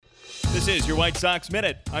This is your White Sox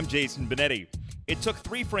Minute. I'm Jason Benetti. It took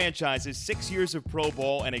 3 franchises, 6 years of Pro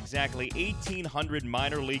Bowl, and exactly 1,800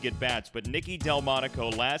 minor league at-bats, but Nicky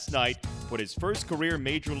Delmonico last night put his first career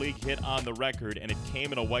major league hit on the record, and it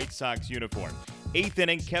came in a White Sox uniform. 8th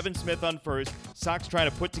inning, Kevin Smith on first. Sox trying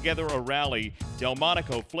to put together a rally.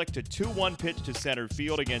 Delmonico flicked a 2-1 pitch to center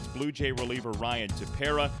field against Blue Jay reliever Ryan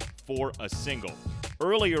Tepera for a single.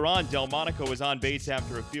 Earlier on, Delmonico was on base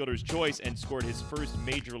after a fielder's choice and scored his first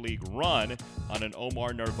major league run on an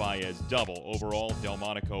Omar Narvaez double. Overall,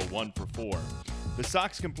 Delmonico 1 for 4. The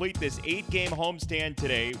Sox complete this 8-game homestand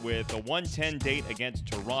today with a 1:10 date against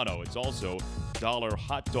Toronto. It's also Dollar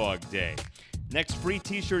Hot Dog Day. Next free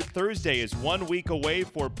t-shirt Thursday is 1 week away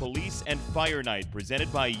for Police and Fire Night,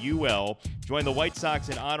 presented by UL. Join the White Sox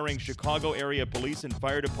in honoring Chicago area police and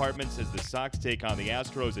fire departments as the Sox take on the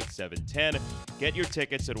Astros at 7:10. Get your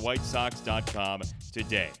tickets at whitesox.com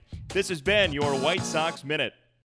today. This has been your White Sox Minute.